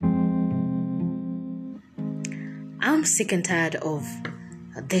I'm sick and tired of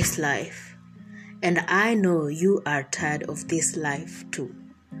this life, and I know you are tired of this life too.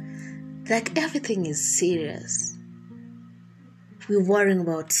 Like everything is serious. We're worrying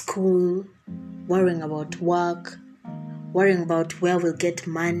about school, worrying about work, worrying about where we'll get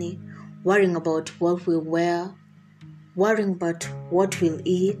money, worrying about what we'll wear, worrying about what we'll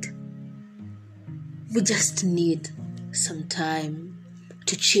eat. We just need some time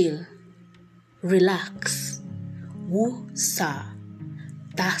to chill, relax, woo-sa.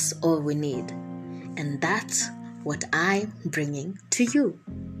 That's all we need. And that's what I'm bringing to you.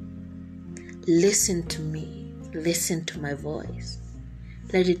 Listen to me. Listen to my voice.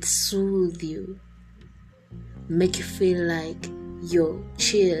 Let it soothe you. Make you feel like you're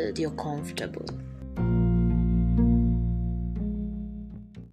chilled, you're comfortable.